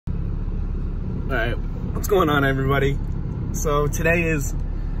Alright, what's going on, everybody? So today is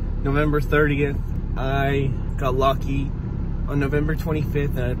November 30th. I got lucky on November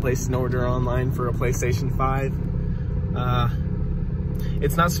 25th and I placed an order online for a PlayStation 5.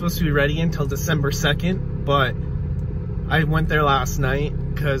 It's not supposed to be ready until December 2nd, but I went there last night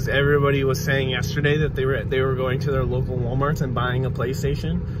because everybody was saying yesterday that they were going to their local Walmarts and buying a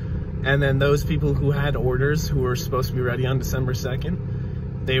PlayStation. And then those people who had orders who were supposed to be ready on December 2nd,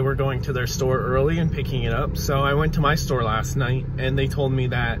 they were going to their store early and picking it up. So I went to my store last night and they told me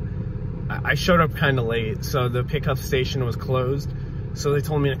that I showed up kind of late, so the pickup station was closed. So they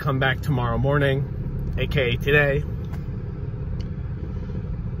told me to come back tomorrow morning, aka today.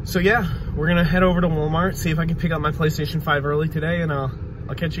 So yeah, we're gonna head over to Walmart, see if I can pick up my PlayStation 5 early today, and I'll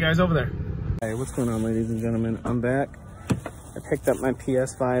catch you guys over there. Hey, what's going on, ladies and gentlemen? I'm back. I picked up my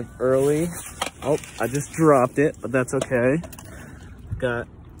PS5 early. Oh, I just dropped it, but that's okay. Got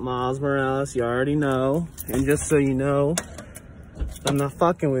Miles Morales, you already know. And just so you know, I'm not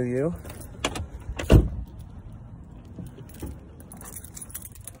fucking with you.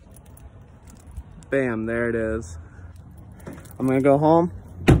 Bam, there it is. I'm gonna go home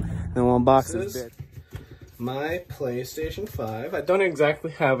and we'll unbox this bitch. My PlayStation 5. I don't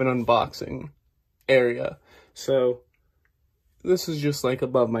exactly have an unboxing area, so this is just like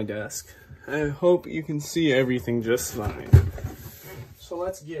above my desk. I hope you can see everything just fine. So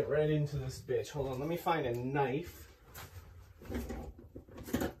let's get right into this bitch. Hold on, let me find a knife.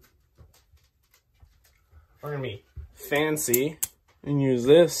 We're gonna be fancy and use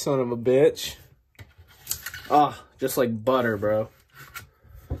this son of a bitch. Ah, oh, just like butter, bro.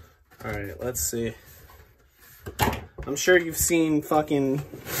 Alright, let's see. I'm sure you've seen fucking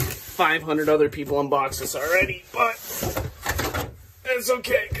 500 other people unbox this already, but it's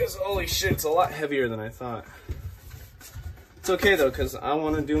okay, because holy shit, it's a lot heavier than I thought. It's okay though, because I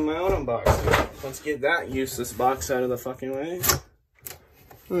want to do my own unboxing. Let's get that useless box out of the fucking way.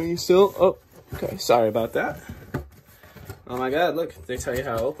 Oh, you still? Oh, okay, sorry about that. Oh my god, look, they tell you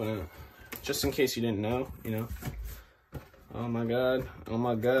how to open it. Just in case you didn't know, you know. Oh my god, oh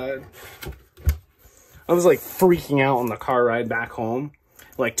my god. I was like freaking out on the car ride back home.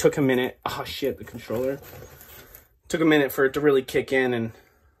 Like took a minute, oh shit, the controller. Took a minute for it to really kick in and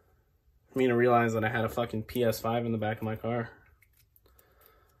me to realize that I had a fucking PS5 in the back of my car.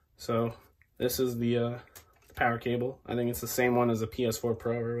 So this is the power cable. I think it's the same one as the PS4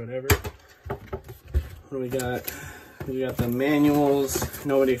 Pro or whatever. What do we got? We got the manuals.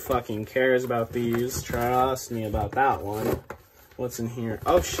 Nobody fucking cares about these. Trust me about that one. What's in here?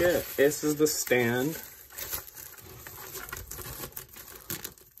 Oh shit, this is the stand.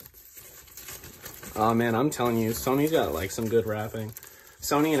 Oh man, I'm telling you, Sony's got like some good wrapping.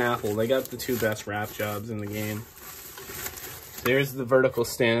 Sony and Apple, they got the two best wrap jobs in the game. There's the vertical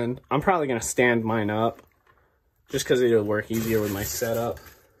stand. I'm probably gonna stand mine up just because it'll work easier with my setup.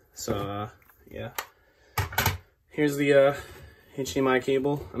 So yeah. Here's the HDMI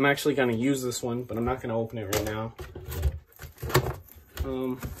cable. I'm actually gonna use this one, but I'm not gonna open it right now.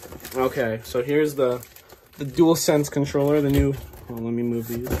 Okay, so here's the DualSense controller, the new, well, let me move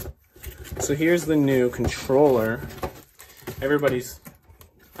these. So here's the new controller.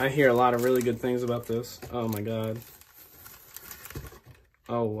 I hear a lot of really good things about this. Oh my god.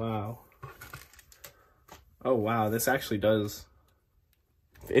 Oh wow. Oh wow, this actually does,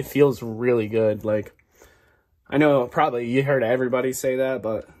 it feels really good. Like, I know probably you heard everybody say that,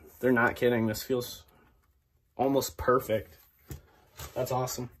 but they're not kidding. This feels almost perfect. That's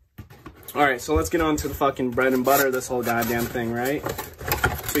awesome. Alright, so let's get on to the fucking bread and butter, this whole goddamn thing, right?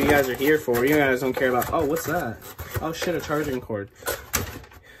 That's what you guys are here for. You guys don't care about, oh, what's that? Oh shit, a charging cord.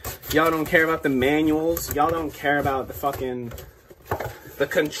 Y'all don't care about the manuals. Y'all don't care about the fucking, the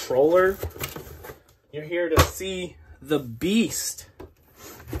controller. You're here to see the beast.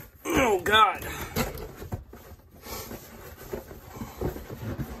 Oh god.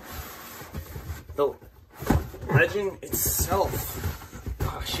 The legend itself.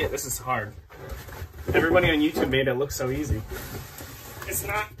 Oh shit, this is hard. Everybody on YouTube made it look so easy. It's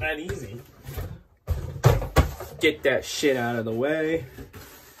not that easy. Get that shit out of the way.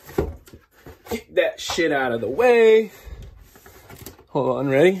 Get that shit out of the way. Hold on,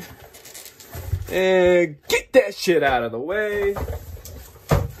 ready? And get that shit out of the way.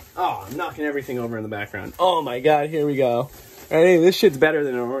 Oh, I'm knocking everything over in the background. Oh my god, here we go. Ready? This shit's better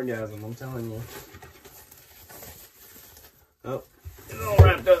than an orgasm, I'm telling you. Oh, it's all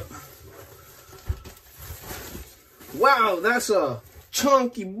wrapped up. Wow, that's a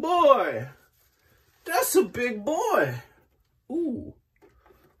chunky boy. That's a big boy. Ooh.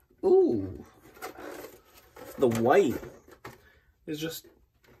 Ooh. The white is just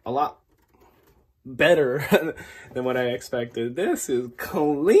a lot better than what I expected. This is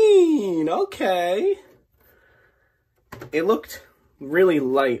clean. Okay. It looked really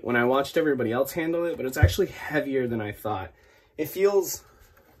light when I watched everybody else handle it, but it's actually heavier than I thought. It feels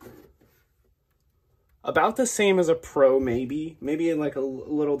about the same as a Pro, maybe like a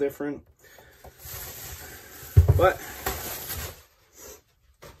little different. But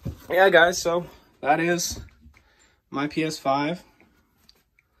yeah, guys, so that is my PS5.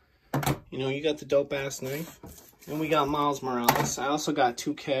 You know, you got the dope ass knife, and we got Miles Morales. I also got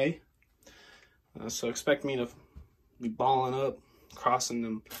 2K, so expect me to be balling up, crossing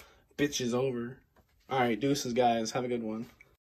them bitches over. All right, deuces, guys. Have a good one.